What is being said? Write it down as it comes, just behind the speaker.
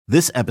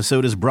This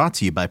episode is brought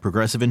to you by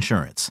Progressive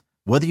Insurance.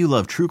 Whether you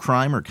love true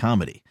crime or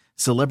comedy,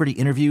 celebrity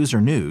interviews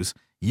or news,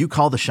 you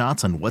call the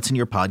shots on what's in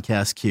your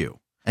podcast queue.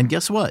 And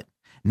guess what?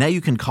 Now you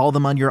can call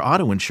them on your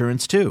auto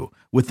insurance too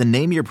with the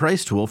Name Your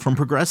Price tool from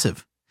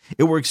Progressive.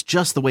 It works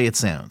just the way it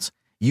sounds.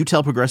 You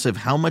tell Progressive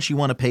how much you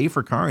want to pay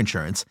for car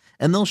insurance,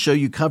 and they'll show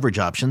you coverage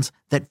options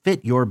that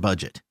fit your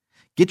budget.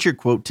 Get your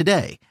quote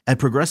today at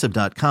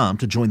Progressive.com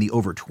to join the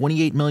over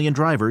 28 million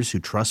drivers who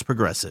trust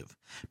Progressive.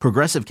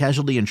 Progressive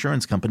Casualty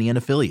Insurance Company and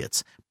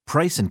Affiliates.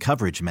 Price and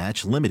coverage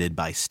match limited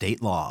by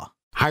state law.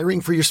 Hiring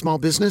for your small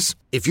business?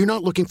 If you're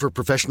not looking for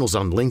professionals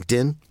on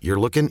LinkedIn, you're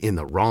looking in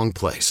the wrong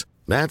place.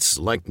 That's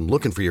like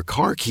looking for your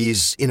car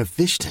keys in a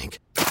fish tank.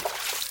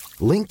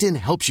 LinkedIn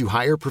helps you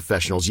hire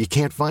professionals you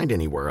can't find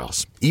anywhere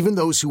else, even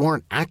those who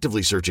aren't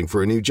actively searching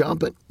for a new job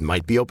but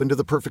might be open to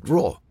the perfect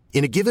role.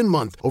 In a given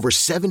month, over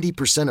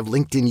 70% of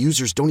LinkedIn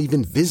users don't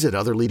even visit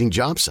other leading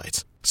job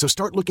sites. So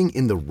start looking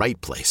in the right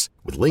place.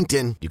 With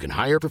LinkedIn, you can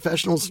hire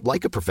professionals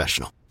like a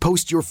professional.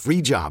 Post your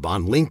free job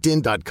on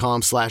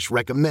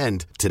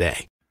linkedin.com/recommend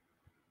today.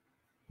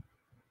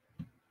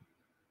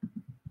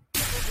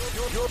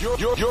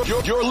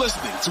 You're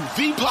listening to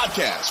the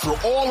podcast for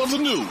all of the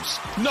news,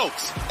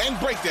 notes, and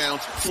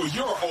breakdowns for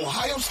your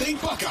Ohio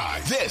State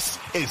Buckeyes. This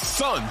is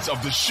Sons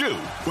of the Shoe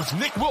with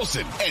Nick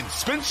Wilson and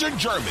Spencer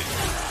German.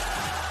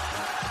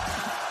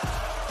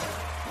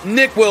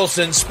 Nick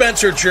Wilson,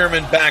 Spencer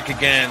German back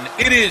again.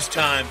 It is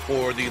time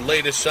for the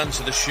latest Sons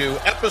of the Shoe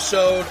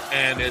episode,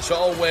 and as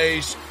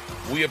always,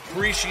 we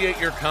appreciate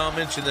your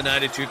comments in the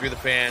 92.3 The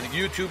Fan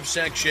YouTube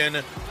section.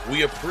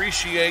 We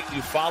appreciate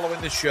you following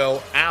the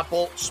show,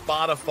 Apple,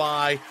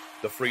 Spotify,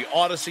 the free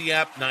Odyssey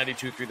app,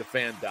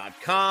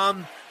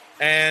 923thefan.com.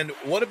 And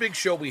what a big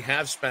show we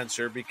have,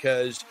 Spencer,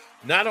 because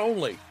not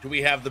only do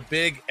we have the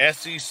big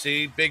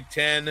SEC, Big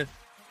Ten,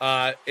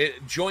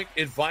 Joint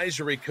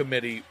Advisory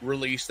Committee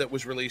release that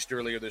was released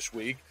earlier this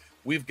week.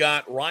 We've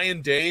got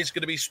Ryan Day is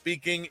going to be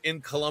speaking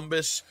in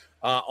Columbus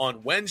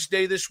on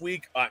Wednesday this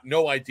week.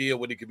 No idea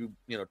what he could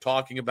be,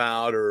 talking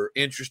about or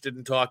interested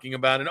in talking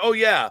about. And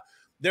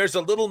there's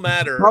a little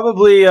matter.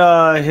 Probably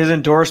his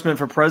endorsement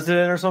for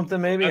president or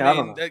something. Maybe I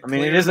don't know.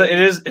 It is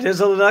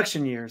an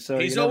election year, so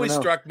he's always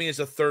struck me as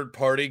a third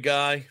party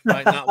guy,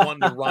 right? Not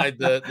wanting to ride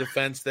the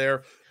fence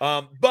there.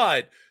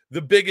 But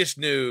the biggest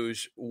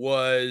news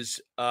was,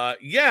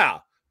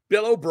 Bill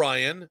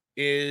O'Brien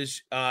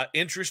is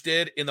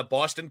interested in the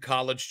Boston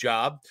College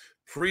job,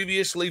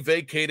 previously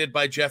vacated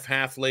by Jeff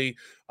Hafley.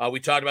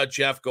 We talked about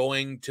Jeff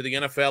going to the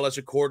NFL as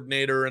a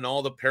coordinator and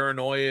all the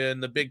paranoia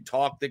and the big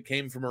talk that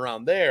came from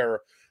around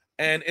there.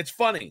 And it's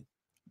funny.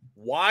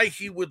 Why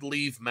he would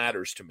leave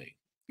matters to me.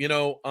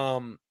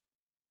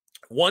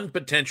 One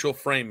potential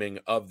framing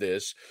of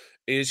this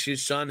is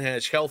his son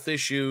has health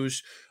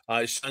issues.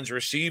 His son's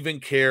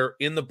receiving care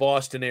in the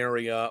Boston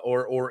area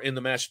or in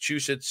the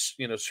Massachusetts,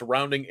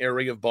 surrounding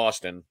area of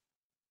Boston,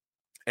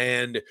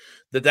 and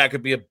that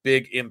could be a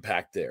big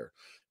impact there.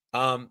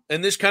 And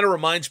this kind of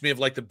reminds me of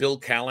like the Bill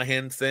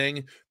Callahan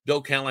thing.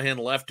 Bill Callahan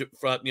left,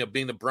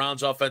 being the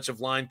Browns offensive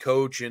line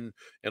coach and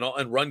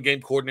run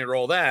game coordinator,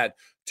 all that,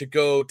 to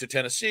go to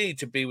Tennessee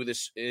to be with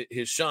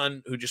his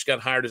son, who just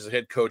got hired as a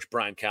head coach,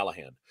 Brian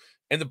Callahan.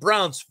 And the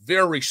Browns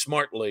very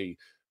smartly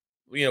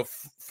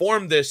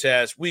formed this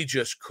as we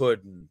just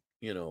couldn't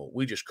get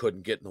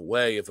in the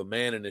way of a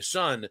man and his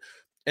son.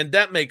 And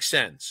that makes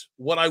sense.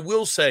 What I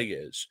will say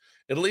is,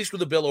 at least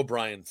with the Bill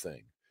O'Brien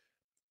thing,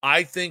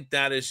 I think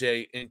that is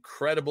an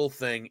incredible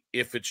thing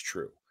if it's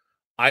true.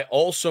 I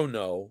also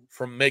know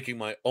from making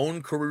my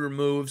own career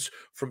moves,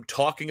 from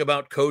talking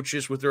about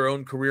coaches with their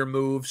own career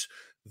moves,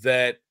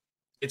 that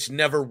it's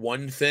never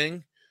one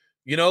thing.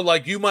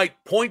 Like you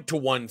might point to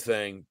one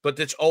thing, but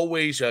it's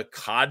always a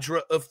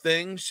cadre of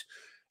things.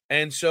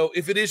 And so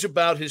if it is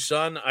about his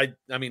son, I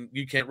mean,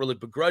 you can't really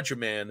begrudge a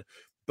man.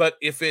 But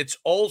if it's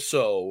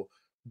also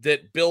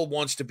that Bill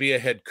wants to be a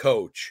head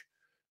coach,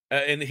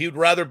 and he'd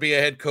rather be a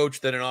head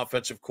coach than an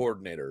offensive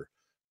coordinator,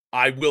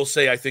 I will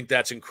say I think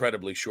that's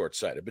incredibly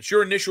short-sighted. But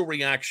your initial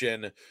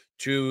reaction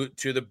to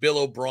the Bill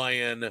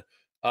O'Brien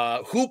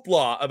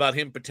hoopla about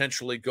him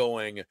potentially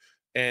going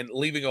and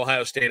leaving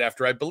Ohio State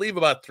after, I believe,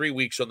 about 3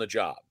 weeks on the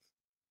job.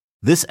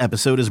 This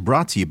episode is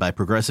brought to you by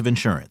Progressive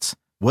Insurance.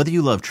 Whether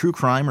you love true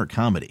crime or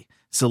comedy,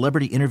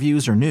 celebrity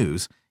interviews or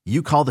news,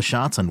 you call the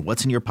shots on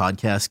what's in your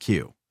podcast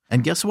queue.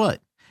 And guess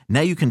what? Now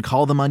you can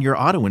call them on your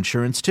auto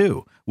insurance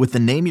too with the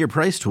Name Your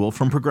Price tool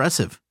from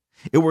Progressive.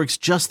 It works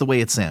just the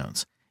way it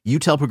sounds. You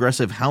tell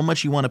Progressive how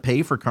much you want to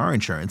pay for car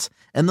insurance,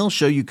 and they'll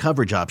show you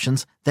coverage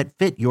options that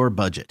fit your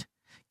budget.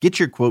 Get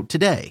your quote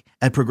today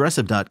at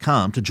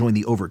Progressive.com to join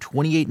the over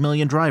 28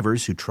 million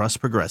drivers who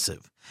trust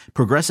Progressive.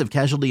 Progressive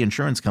Casualty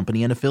Insurance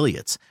Company and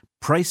Affiliates.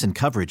 Price and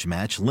coverage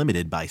match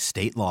limited by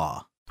state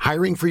law.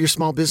 Hiring for your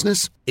small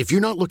business? If you're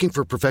not looking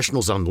for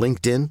professionals on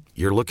LinkedIn,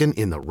 you're looking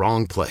in the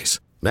wrong place.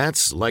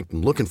 That's like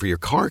looking for your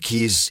car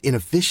keys in a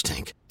fish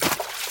tank.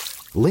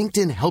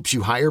 LinkedIn helps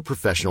you hire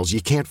professionals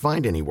you can't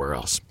find anywhere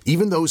else,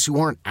 even those who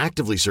aren't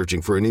actively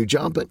searching for a new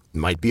job but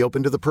might be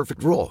open to the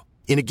perfect role.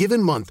 In a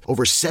given month,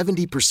 over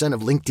 70%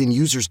 of LinkedIn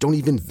users don't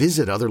even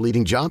visit other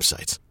leading job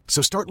sites.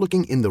 So start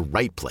looking in the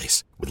right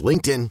place. With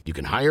LinkedIn, you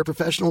can hire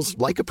professionals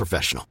like a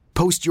professional.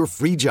 Post your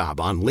free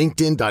job on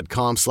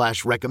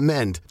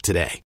linkedin.com/recommend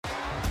today.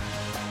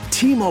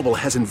 T-Mobile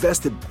has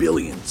invested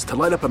billions to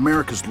light up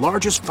America's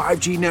largest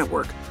 5G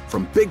network,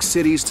 from big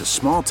cities to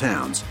small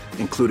towns,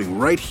 including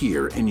right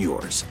here in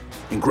yours.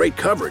 And great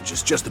coverage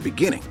is just the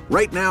beginning.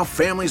 Right now,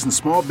 families and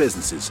small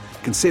businesses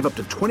can save up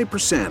to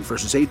 20%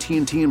 versus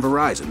AT&T and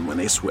Verizon when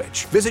they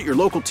switch. Visit your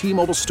local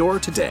T-Mobile store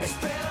today.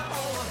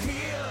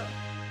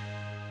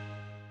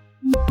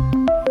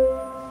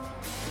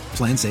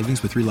 Plan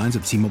savings with 3 lines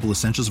of T-Mobile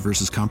Essentials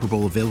versus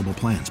comparable available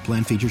plans.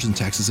 Plan features and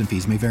taxes and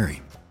fees may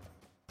vary.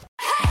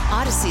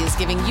 Odyssey is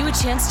giving you a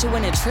chance to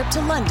win a trip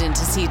to London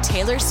to see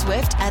Taylor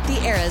Swift at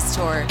the Eras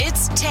Tour.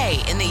 It's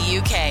Tay in the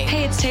UK.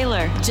 Hey, it's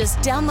Taylor. Just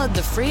download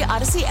the free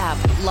Odyssey app,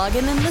 log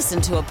in and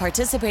listen to a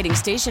participating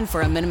station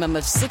for a minimum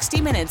of 60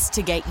 minutes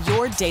to get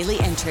your daily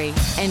entry.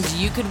 And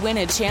you could win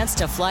a chance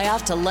to fly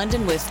off to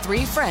London with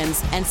 3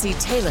 friends and see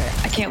Taylor.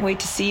 I can't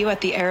wait to see you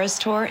at the Eras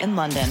Tour in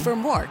London. For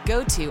more,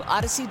 go to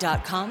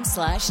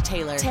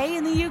odyssey.com/Taylor. Tay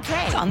in the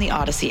UK. It's on the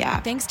Odyssey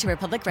app. Thanks to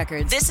Republic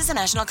Records. This is a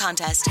national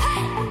contest.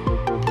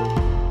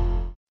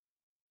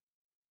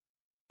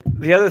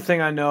 The other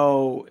thing I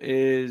know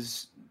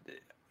is,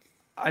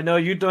 I know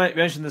you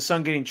mentioned the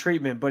son getting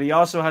treatment, but he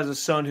also has a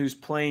son who's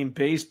playing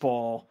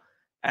baseball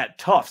at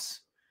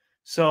Tufts.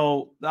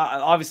 So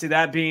obviously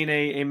that being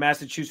a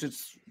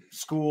Massachusetts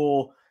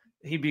school,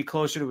 he'd be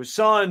closer to his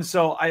son.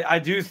 So I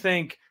do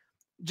think,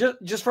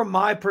 just from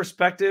my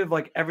perspective,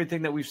 like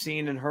everything that we've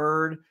seen and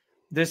heard,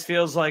 this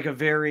feels like a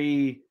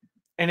very,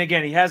 and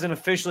again, he hasn't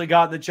officially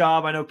gotten the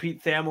job. I know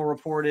Pete Thamel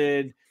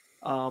reported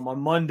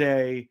on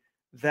Monday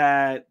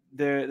that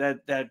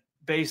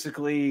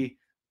basically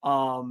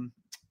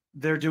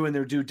they're doing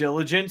their due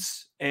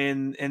diligence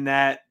and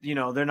that, you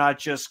know, they're not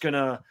just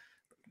gonna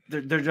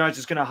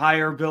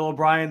hire Bill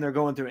O'Brien. They're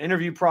going through an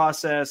interview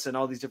process and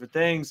all these different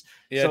things.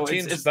 Yeah, so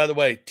teams, by the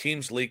way,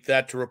 teams leak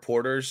that to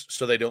reporters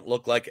so they don't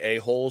look like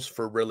a-holes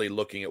for really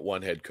looking at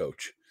one head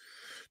coach.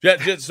 Yeah,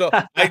 so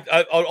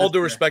all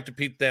due respect to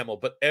Pete Thamel,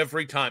 but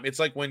every time it's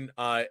like when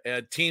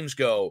teams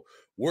go,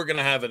 we're going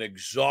to have an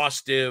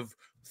exhaustive,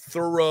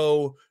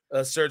 thorough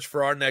search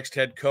for our next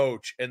head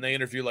coach, and they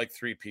interview like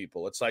 3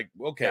 people. It's like,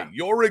 okay, yeah,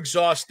 you're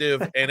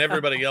exhaustive and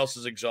everybody else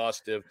is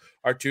exhaustive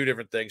are 2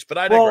 different things. But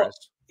I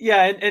digress.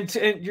 Yeah, and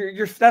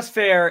you're that's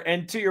fair.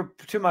 And to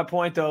my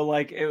point though,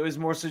 like it was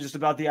more so just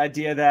about the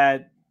idea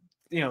that,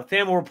 you know,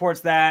 Thamel reports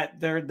that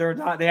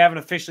they haven't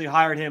officially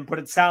hired him, but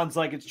it sounds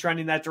like it's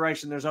trending that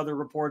direction. There's other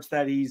reports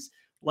that he's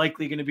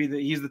likely going to be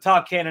he's the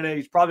top candidate.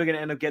 He's probably going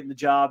to end up getting the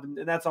job,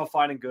 and that's all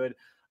fine and good.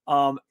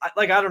 I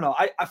don't know.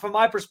 I from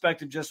my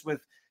perspective, just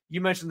with, you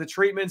mentioned the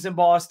treatments in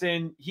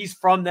Boston. He's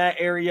from that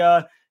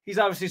area. He's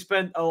obviously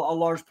spent a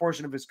large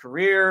portion of his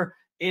career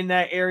in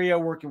that area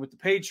working with the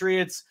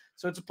Patriots.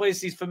 So it's a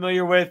place he's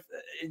familiar with.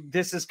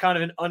 This is kind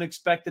of an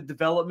unexpected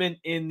development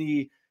in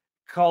the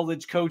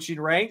college coaching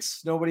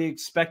ranks. Nobody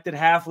expected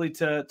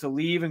Hafley to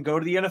leave and go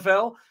to the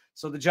NFL.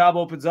 So the job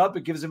opens up.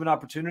 It gives him an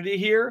opportunity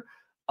here.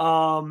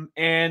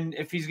 And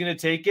if he's going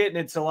to take it, and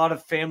it's a lot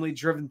of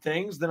family-driven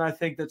things, then I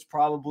think that's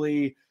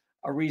probably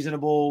a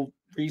reasonable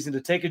reason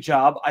to take a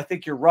job. I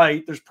think you're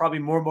right. There's probably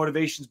more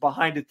motivations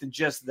behind it than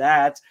just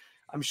that.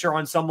 I'm sure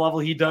on some level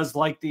he does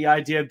like the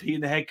idea of being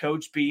the head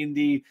coach, being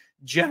the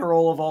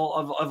general of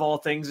all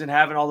things, and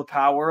having all the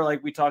power.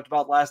 Like we talked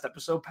about last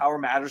episode, power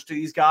matters to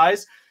these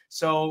guys.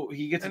 So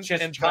he gets a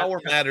chance. And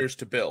power matters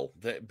to Bill.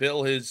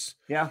 Bill has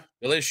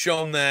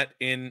shown that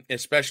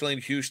especially in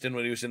Houston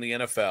when he was in the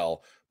NFL.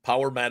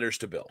 Power matters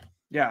to Bill.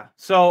 Yeah.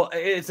 So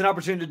it's an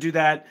opportunity to do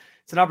that.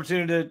 It's an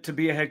opportunity to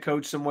be a head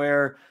coach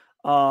somewhere.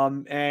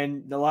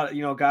 And a lot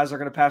of, guys are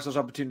going to pass those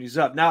opportunities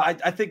up. Now,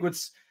 I think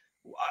what's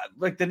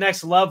like the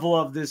next level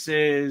of this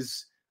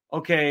is,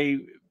 okay,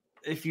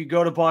 if you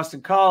go to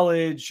Boston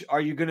College,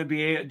 are you going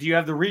to do you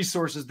have the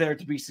resources there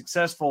to be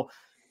successful?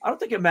 I don't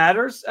think it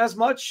matters as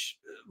much,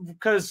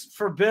 because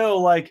for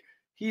Bill, like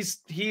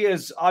he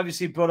has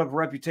obviously built up a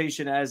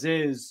reputation as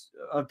is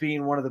of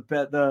being one of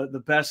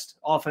the best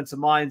offensive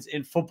minds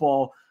in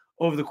football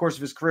over the course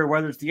of his career,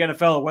 whether it's the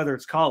NFL or whether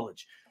it's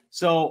college.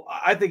 So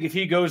I think if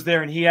he goes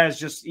there and he has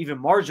just even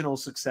marginal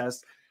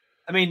success,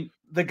 I mean,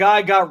 the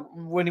guy got,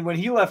 when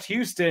he left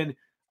Houston,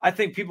 I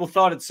think people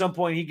thought at some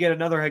point he'd get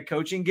another head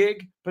coaching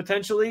gig,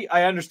 potentially.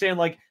 I understand,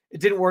 like, it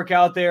didn't work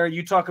out there.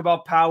 You talk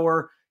about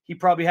power. He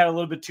probably had a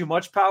little bit too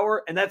much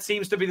power. And that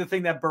seems to be the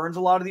thing that burns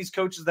a lot of these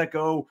coaches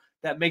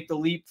that make the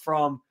leap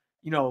from,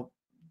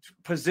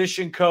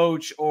 position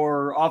coach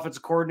or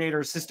offensive coordinator,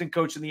 assistant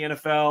coach in the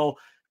NFL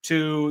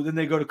to then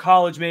they go to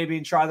college maybe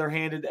and try their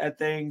hand at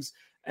things.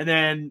 And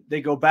then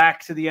they go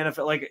back to the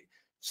NFL. Like,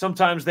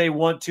 sometimes they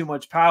want too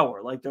much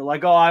power. Like, they're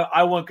like, oh,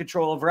 I want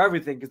control over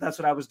everything because that's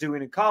what I was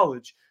doing in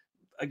college.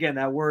 Again,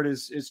 that word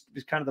is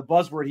kind of the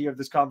buzzword here of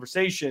this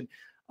conversation.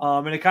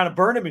 And it kind of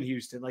burned him in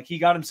Houston. Like, he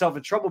got himself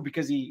in trouble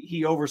because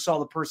he oversaw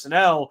the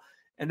personnel,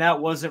 and that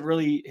wasn't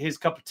really his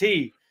cup of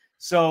tea.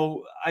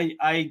 So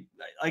I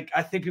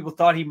think people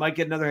thought he might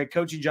get another head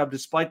coaching job,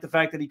 despite the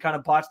fact that he kind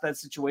of botched that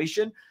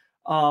situation.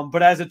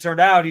 But as it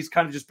turned out, he's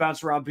kind of just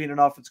bounced around being an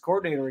offense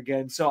coordinator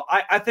again. So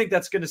I think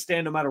that's going to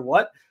stand no matter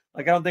what.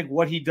 Like, I don't think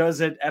what he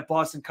does at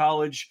Boston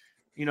College,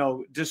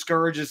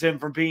 discourages him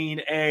from being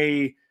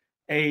an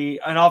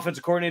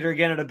offensive coordinator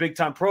again at a big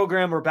time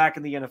program or back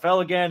in the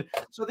NFL again.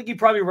 So I think he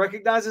probably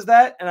recognizes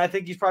that. And I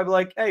think he's probably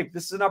like, hey,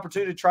 this is an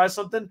opportunity to try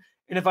something.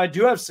 And if I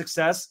do have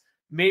success,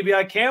 maybe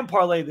I can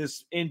parlay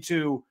this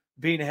into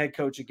being a head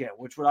coach again,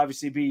 which would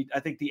obviously be, I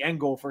think, the end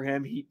goal for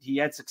him. He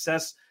had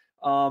success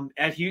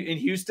in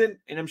Houston,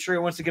 and I'm sure he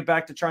wants to get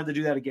back to trying to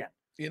do that again.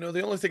 The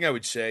only thing I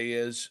would say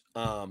is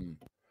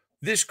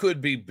this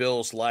could be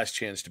Bill's last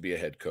chance to be a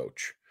head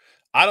coach.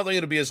 I don't think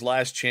it'll be his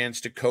last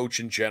chance to coach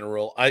in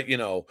general.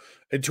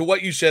 And to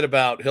what you said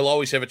about he'll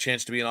always have a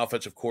chance to be an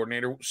offensive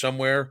coordinator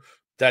somewhere,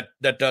 that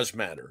does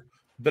matter.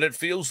 But it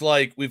feels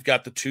like we've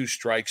got the 2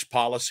 strikes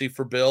policy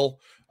for Bill.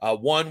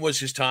 One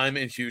was his time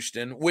in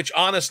Houston, which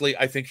honestly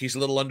I think he's a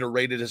little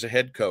underrated as a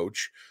head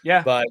coach.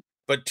 Yeah.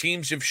 But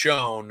teams have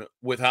shown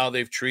with how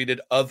they've treated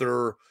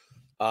other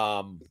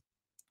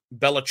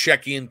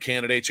Belichickian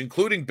candidates,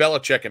 including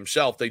Belichick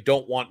himself, they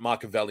don't want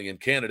Machiavellian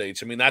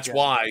candidates. I mean, that's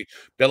why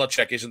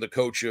Belichick isn't the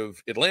coach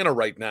of Atlanta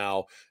right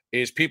now,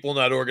 is people in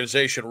that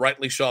organization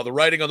rightly saw the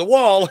writing on the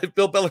wall. If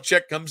Bill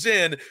Belichick comes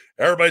in,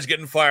 everybody's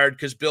getting fired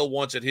because Bill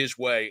wants it his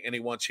way, and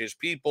he wants his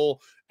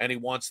people, and he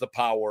wants the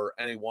power,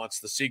 and he wants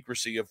the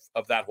secrecy of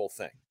that whole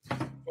thing.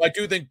 I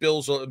do think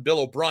Bill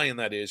O'Brien,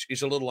 that is,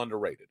 he's a little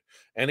underrated.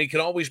 And he can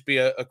always be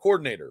a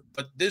coordinator.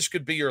 But this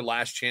could be your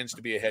last chance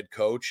to be a head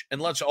coach.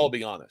 And let's all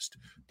be honest.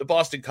 The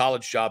Boston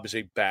College job is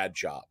a bad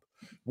job.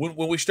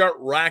 When we start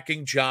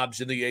racking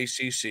jobs in the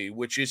ACC,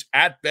 which is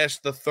at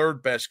best the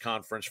 3rd best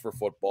conference for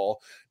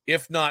football,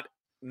 if not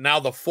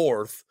now the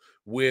 4th,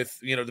 with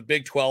the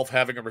Big 12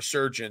 having a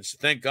resurgence.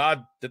 Thank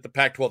God that the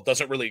Pac-12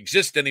 doesn't really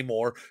exist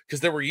anymore,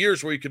 because there were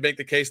years where you could make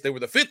the case they were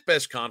the 5th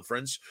best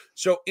conference.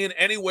 So in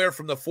anywhere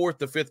from the 4th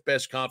to 5th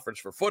best conference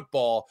for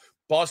football,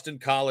 Boston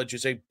College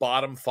is a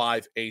bottom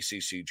 5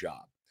 ACC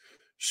job.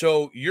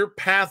 So your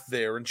path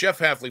there, and Jeff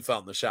Hafley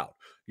found this out,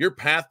 your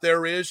path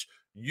there is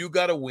you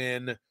got to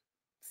win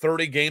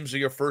 30 games of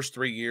your first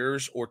 3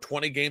 years or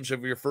 20 games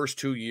of your first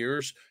 2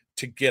 years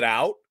to get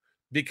out.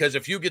 Because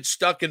if you get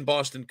stuck in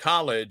Boston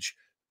College,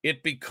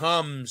 it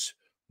becomes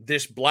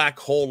this black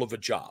hole of a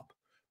job.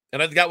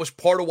 And I think that was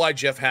part of why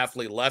Jeff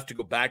Hafley left to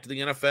go back to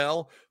the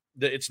NFL.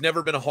 It's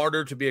never been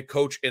harder to be a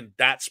coach in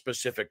that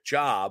specific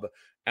job.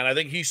 And I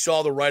think he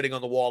saw the writing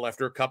on the wall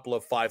after a couple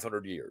of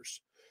 500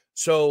 years.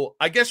 So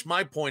I guess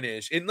my point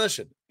is, and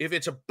listen, if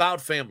it's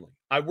about family,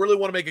 I really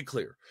want to make it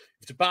clear.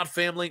 If it's about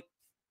family,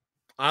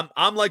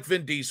 I'm like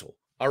Vin Diesel,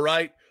 all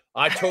right?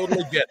 I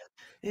totally get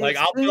it. Like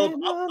I'll build 10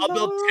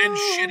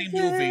 shitty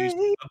movies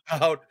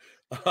about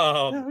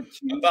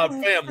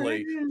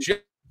family,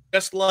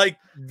 just like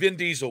Vin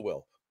Diesel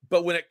will.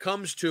 But when it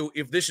comes to,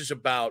 if this is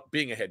about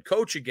being a head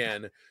coach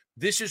again,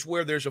 this is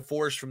where there's a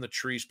forest from the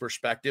trees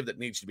perspective that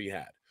needs to be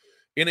had.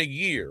 In a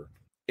year,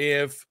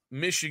 if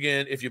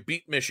you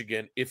beat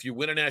Michigan, if you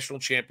win a national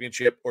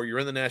championship or you're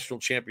in the national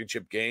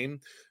championship game,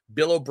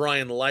 Bill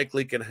O'Brien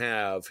likely can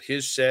have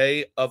his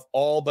say of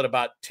all but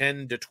about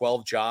 10 to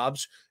 12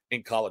 jobs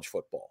in college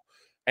football.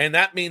 And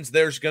that means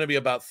there's going to be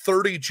about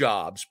 30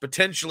 jobs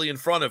potentially in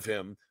front of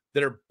him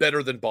that are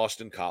better than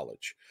Boston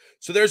College.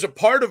 So there is a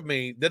part of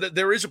me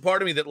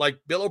that like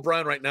Bill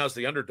O'Brien right now is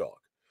the underdog.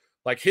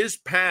 Like his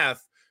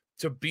path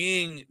to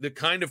being the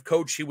kind of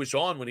coach he was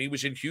on when he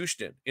was in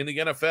Houston in the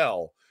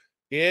NFL,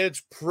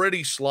 it's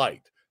pretty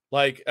slight.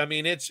 Like, I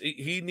mean,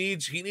 he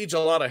needs a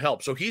lot of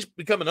help. So he's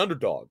become an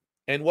underdog.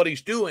 And what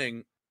he's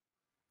doing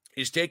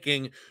is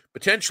taking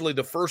potentially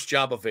the first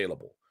job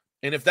available.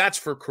 And if that's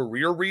for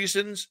career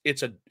reasons,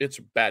 it's a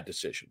bad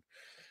decision.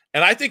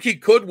 And I think he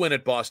could win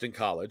at Boston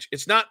College.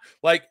 It's not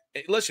like,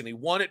 listen, he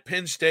won at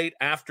Penn State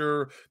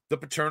after the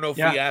Paterno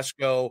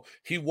fiasco.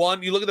 He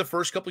won. You look at the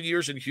first couple of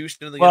years in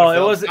Houston in the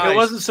NFL. It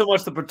wasn't so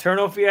much the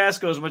Paterno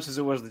fiasco as much as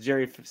it was the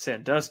Jerry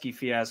Sandusky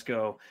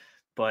fiasco.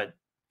 But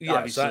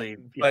obviously,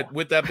 but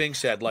with that being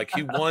said, like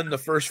he won the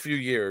first few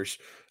years.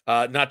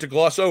 Not to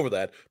gloss over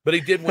that, but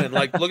he did win.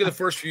 Like, look at the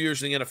first few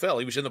years in the NFL.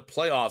 He was in the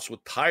playoffs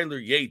with Tyler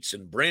Yates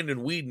and Brandon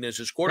Weeden as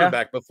his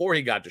quarterback before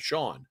he got to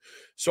Sean.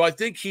 So I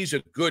think he's a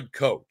good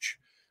coach.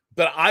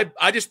 But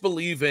I just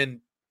believe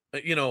in,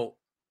 I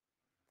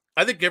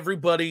think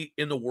everybody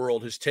in the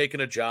world has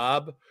taken a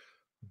job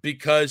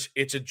because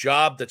it's a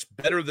job that's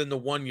better than the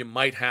one you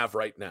might have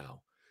right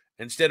now.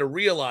 Instead of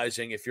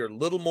realizing if you're a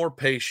little more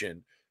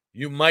patient,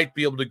 you might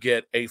be able to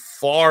get a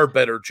far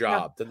better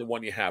job than the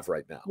one you have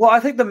right now. Well, I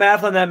think the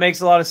math on that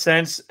makes a lot of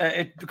sense.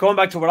 Going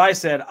back to what I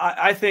said,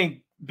 I think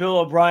Bill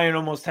O'Brien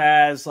almost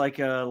has like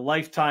a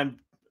lifetime,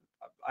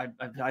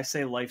 I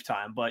say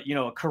lifetime, but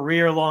a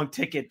career-long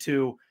ticket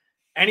to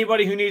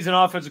anybody who needs an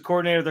offensive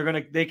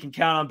coordinator. They can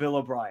count on Bill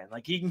O'Brien.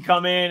 Like he can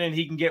come in and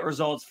he can get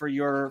results for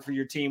your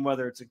team,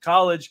 whether it's in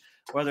college,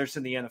 whether it's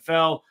in the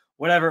NFL,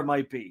 whatever it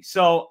might be.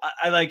 So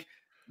I like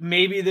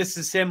maybe this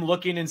is him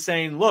looking and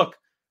saying, look,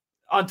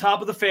 on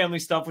top of the family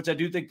stuff, which I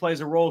do think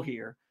plays a role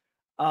here,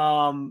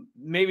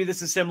 maybe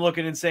this is him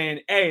looking and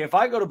saying, hey, if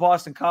I go to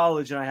Boston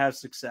College and I have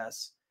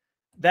success,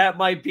 that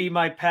might be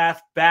my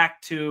path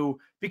back to,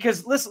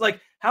 because listen, like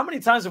how many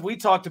times have we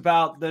talked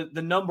about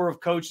the number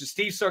of coaches?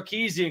 Steve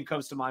Sarkisian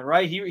comes to mind,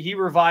 right? He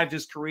revived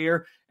his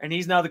career and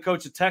he's now the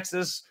coach of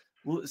Texas,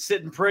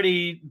 sitting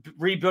pretty,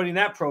 rebuilding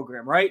that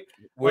program, right?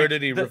 Where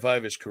did he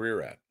revive his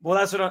career at? Well,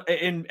 that's what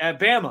at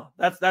Bama.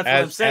 That's what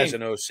I'm saying. As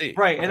an OC.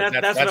 Right. And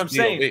that's what I'm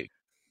saying.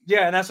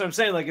 Yeah, and that's what I'm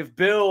saying. Like if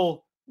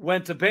Bill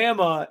went to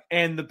Bama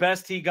and the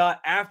best he got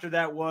after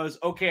that was,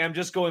 okay, I'm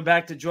just going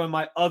back to join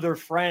my other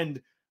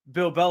friend,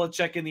 Bill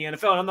Belichick, in the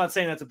NFL. And I'm not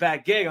saying that's a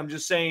bad gig. I'm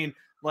just saying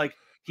like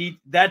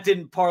that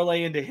didn't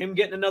parlay into him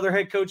getting another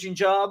head coaching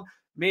job.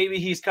 Maybe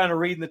he's kind of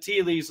reading the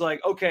tea leaves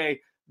like, okay,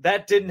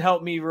 that didn't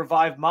help me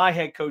revive my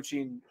head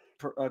coaching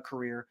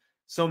career.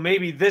 So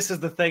maybe this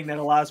is the thing that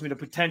allows me to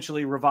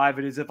potentially revive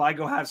it, is if I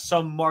go have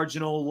some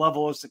marginal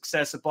level of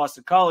success at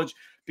Boston College,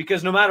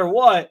 because no matter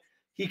what,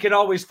 he can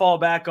always fall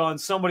back on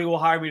somebody will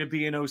hire me to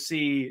be an OC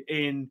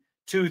in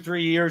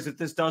 2-3 years. If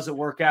this doesn't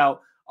work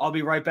out, I'll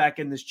be right back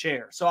in this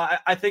chair. So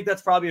I think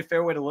that's probably a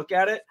fair way to look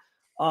at it.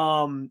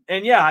 And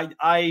yeah,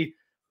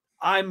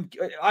 I'm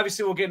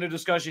obviously we'll get into a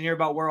discussion here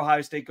about where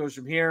Ohio State goes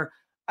from here.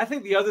 I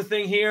think the other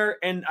thing here,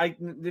 and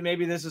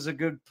maybe this is a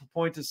good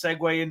point to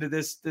segue into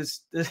this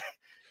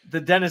the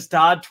Dennis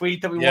Dodd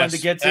tweet that we wanted to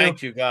get to.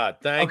 Thank you, God.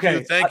 Thank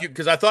you.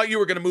 Because I thought you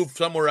were going to move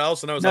somewhere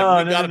else, and I was we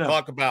got to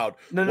talk about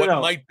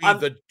what might be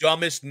the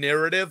dumbest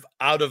narrative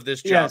out of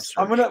this job. Yes, search.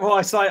 I'm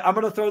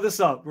gonna throw this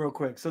up real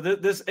quick. So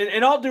this,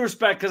 in all due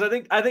respect, because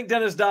I think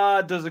Dennis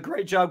Dodd does a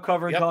great job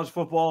covering college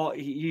football.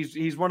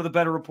 He's one of the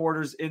better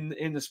reporters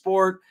in the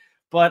sport.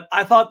 But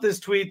I thought this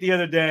tweet the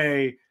other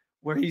day,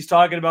 where he's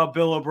talking about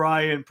Bill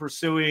O'Brien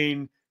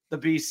pursuing the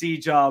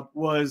BC job,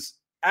 was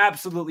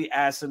absolutely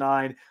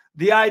asinine.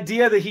 The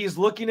idea that he's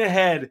looking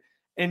ahead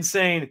and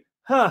saying,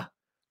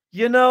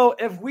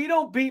 if we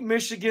don't beat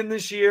Michigan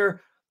this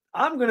year,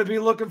 I'm going to be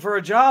looking for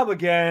a job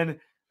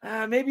again.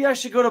 Maybe I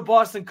should go to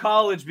Boston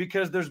College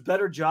because there's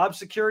better job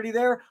security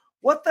there.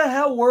 What the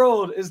hell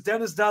world is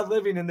Dennis Dodd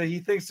living in that he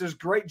thinks there's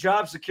great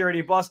job security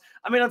at Boston?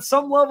 I mean, on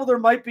some level there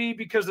might be,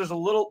 because there's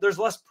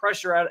less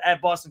pressure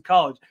at Boston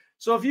College.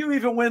 So if you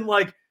even win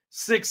like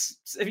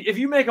if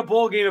you make a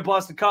bowl game at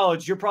Boston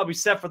College, you're probably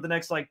set for the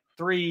next like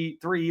three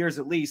years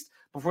at least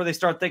before they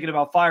start thinking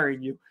about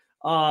firing you.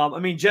 I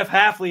mean, Jeff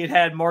Hafley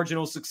had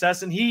marginal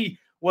success, and he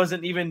was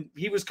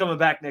coming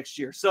back next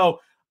year. So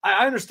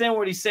I understand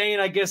what he's saying,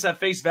 I guess, at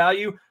face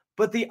value.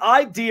 But the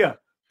idea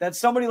that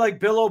somebody like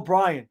Bill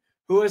O'Brien,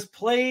 who has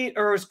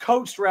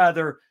coached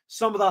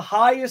some of the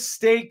highest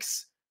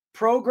stakes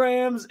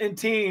programs and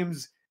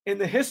teams in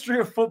the history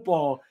of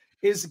football,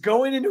 is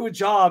going into a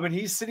job and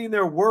he's sitting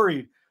there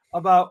worried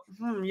about,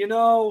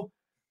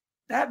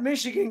 that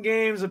Michigan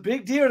game is a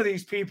big deal to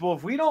these people.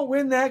 If we don't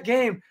win that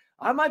game,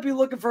 I might be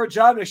looking for a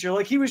job next year.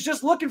 Like, he was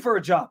just looking for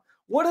a job.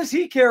 What does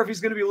he care if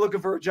he's going to be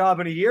looking for a job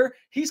in a year?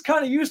 He's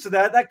kind of used to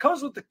that. That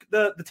comes with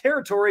the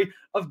territory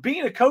of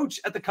being a coach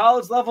at the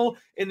college level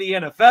in the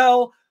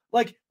NFL.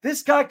 Like,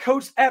 this guy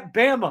coached at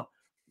Bama.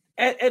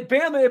 At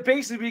Bama, it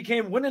basically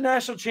became win a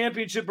national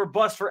championship or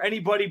bust for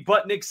anybody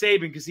but Nick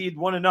Saban, because he had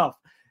won enough.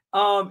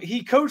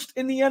 He coached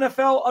in the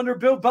NFL under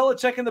Bill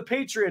Belichick and the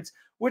Patriots,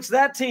 which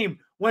that team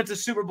went to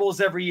Super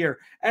Bowls every year.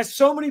 As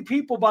so many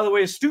people, by the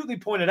way, astutely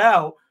pointed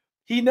out,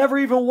 he never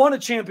even won a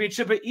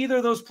championship at either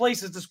of those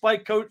places,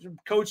 despite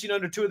coaching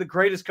under two of the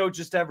greatest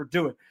coaches to ever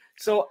do it.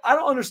 So I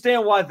don't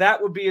understand why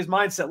that would be his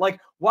mindset. Like,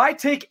 why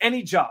take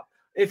any job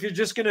if you're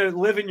just going to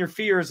live in your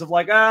fears of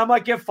like, I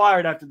might get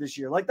fired after this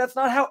year? Like, that's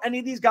not how any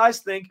of these guys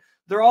think.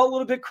 They're all a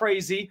little bit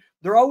crazy.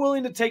 They're all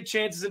willing to take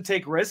chances and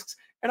take risks.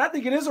 And I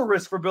think it is a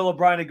risk for Bill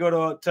O'Brien to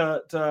go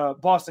to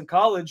Boston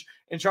College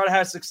and try to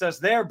have success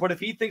there. But if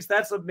he thinks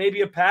that's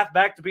maybe a path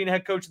back to being a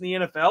head coach in the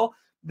NFL,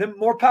 then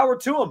more power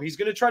to him. He's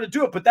going to try to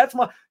do it. But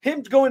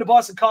him going to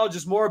Boston College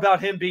is more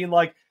about him being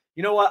like,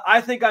 you know what,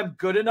 I think I'm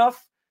good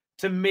enough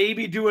to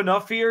maybe do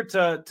enough here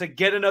to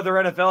get another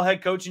NFL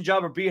head coaching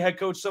job or be a head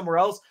coach somewhere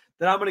else,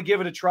 that I'm going to give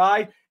it a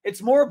try.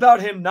 It's more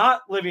about him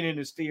not living in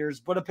his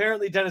fears. But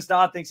apparently Dennis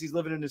Dodd thinks he's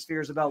living in his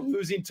fears about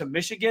losing to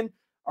Michigan.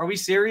 Are we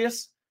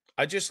serious?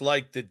 I just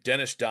like that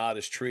Dennis Dodd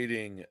is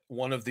treating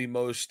one of the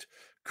most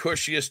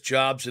cushiest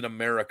jobs in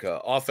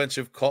America,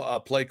 offensive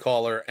play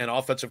caller and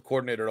offensive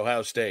coordinator at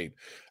Ohio State,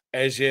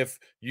 as if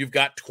you've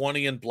got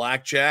 20 in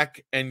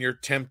blackjack and you're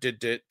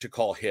tempted to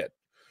call hit.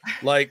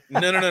 Like,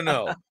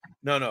 no.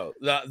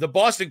 The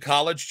Boston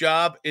College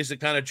job is the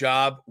kind of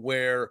job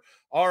where,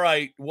 all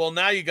right, well,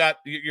 now you got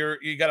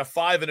a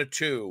 5 and a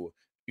 2.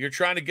 You're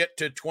trying to get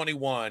to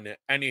 21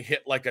 and you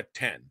hit like a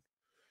 10.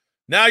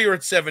 Now you're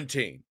at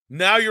 17.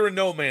 Now you're in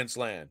no man's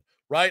land,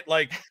 right?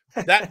 Like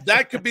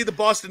that could be the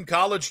Boston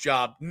College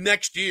job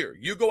next year.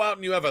 You go out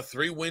and you have a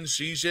 3-win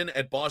season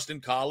at Boston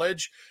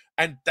College,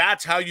 and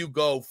that's how you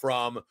go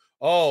from,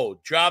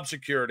 job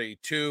security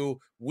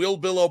to will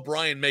Bill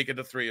O'Brien make it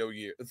to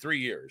 3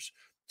 years?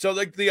 So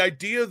like the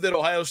idea that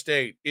Ohio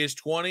State is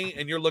 20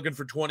 and you're looking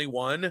for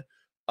 21,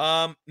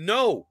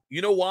 No.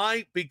 You know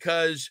why?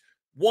 Because,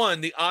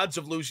 one, the odds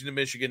of losing to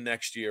Michigan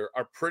next year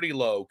are pretty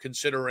low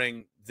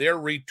considering they're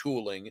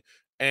retooling,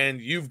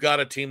 and you've got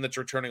a team that's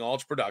returning all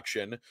its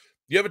production.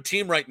 You have a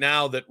team right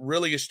now that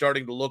really is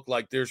starting to look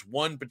like there's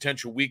one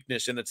potential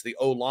weakness, and it's the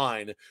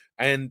O-line,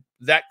 and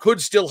that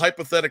could still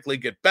hypothetically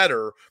get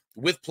better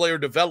with player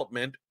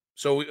development.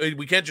 So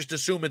we can't just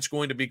assume it's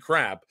going to be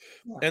crap.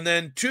 Yeah. And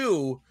then,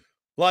 two,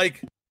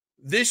 like,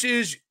 this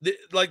is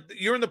like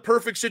you're in the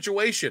perfect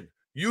situation.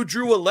 You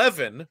drew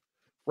 11,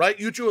 right?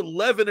 You drew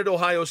 11 at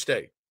Ohio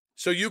State.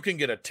 So you can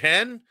get a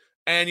 10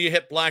 and you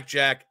hit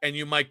blackjack and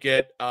you might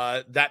get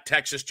that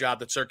Texas job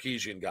that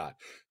Sarkisian got.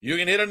 You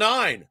can hit a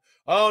 9.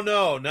 Oh,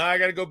 no, now I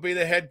got to go be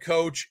the head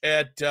coach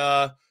at,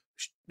 I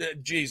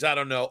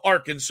don't know,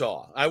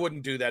 Arkansas. I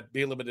wouldn't do that.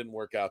 Bielema didn't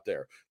work out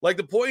there. Like,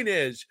 the point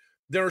is,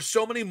 there are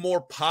so many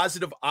more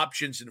positive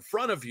options in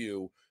front of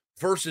you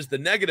versus the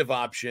negative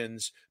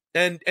options.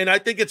 And I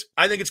think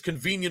it's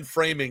convenient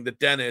framing that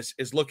Dennis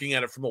is looking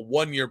at it from a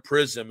one-year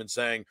prism and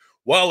saying,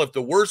 well, if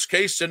the worst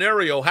case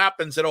scenario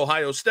happens at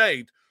Ohio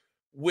State,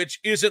 which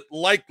isn't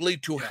likely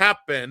to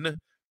happen,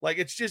 like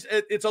it's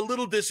a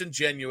little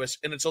disingenuous,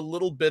 and it's a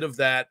little bit of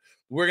that.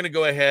 We're going to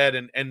go ahead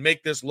and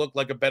make this look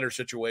like a better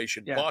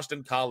situation. Yeah.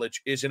 Boston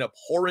College is an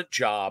abhorrent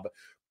job,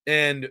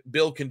 and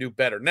Bill can do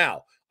better.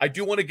 Now, I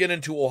do want to get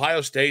into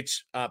Ohio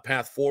State's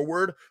path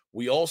forward.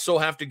 We also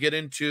have to get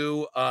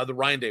into the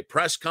Ryan Day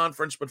press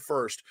conference. But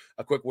first,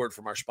 a quick word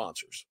from our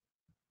sponsors.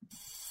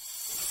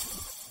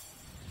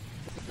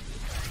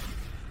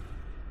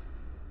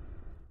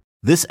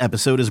 This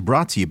episode is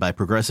brought to you by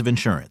Progressive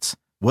Insurance.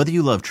 Whether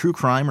you love true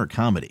crime or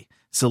comedy,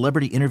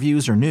 celebrity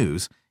interviews or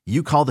news,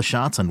 you call the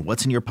shots on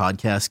what's in your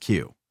podcast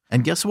queue.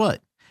 And guess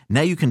what?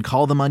 Now you can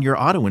call them on your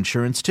auto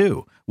insurance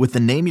too with the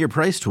Name Your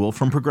Price tool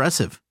from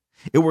Progressive.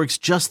 It works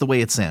just the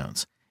way it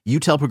sounds. You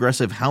tell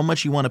Progressive how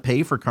much you want to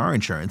pay for car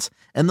insurance,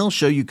 and they'll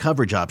show you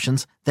coverage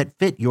options that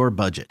fit your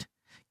budget.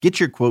 Get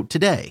your quote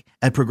today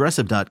at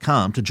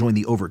Progressive.com to join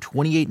the over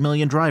 28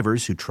 million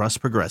drivers who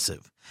trust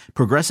Progressive.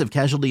 Progressive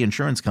Casualty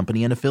Insurance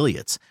Company and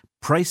Affiliates.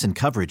 Price and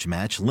coverage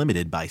match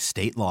limited by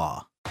state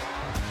law.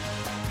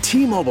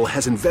 T-Mobile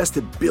has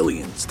invested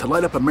billions to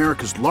light up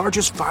America's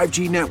largest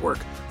 5G network,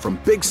 from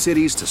big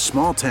cities to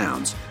small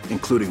towns,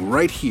 including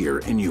right here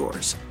in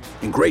yours.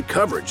 And great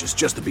coverage is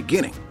just the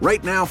beginning.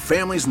 Right now,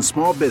 families and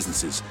small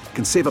businesses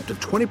can save up to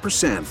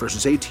 20%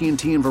 versus AT&T and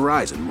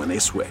Verizon when they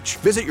switch.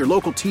 Visit your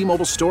local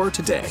T-Mobile store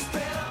today.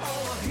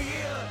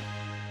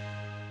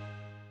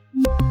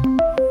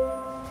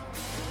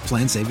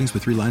 Plan savings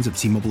with 3 lines of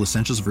T-Mobile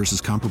Essentials versus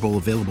comparable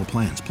available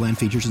plans. Plan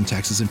features and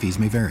taxes and fees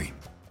may vary.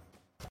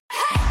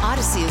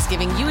 Odyssey is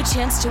giving you a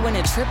chance to win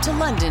a trip to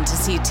London to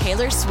see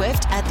Taylor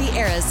Swift at the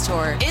Eras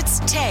Tour. It's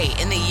Tay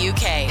in the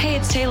UK. Hey,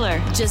 it's Taylor.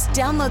 Just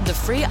download the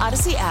free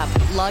Odyssey app,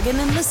 log in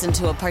and listen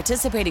to a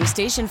participating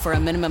station for a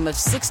minimum of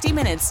 60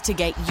 minutes to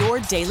get your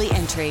daily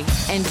entry.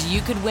 And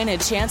you could win a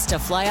chance to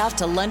fly off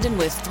to London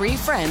with 3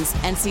 friends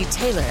and see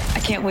Taylor. I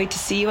can't wait to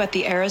see you at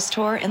the Eras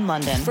Tour in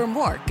London. For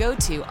more, go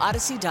to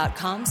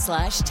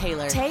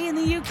odyssey.com/Taylor. Tay in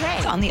the UK.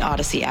 It's on the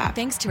Odyssey app.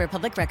 Thanks to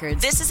Republic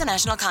Records. This is a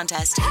national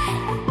contest.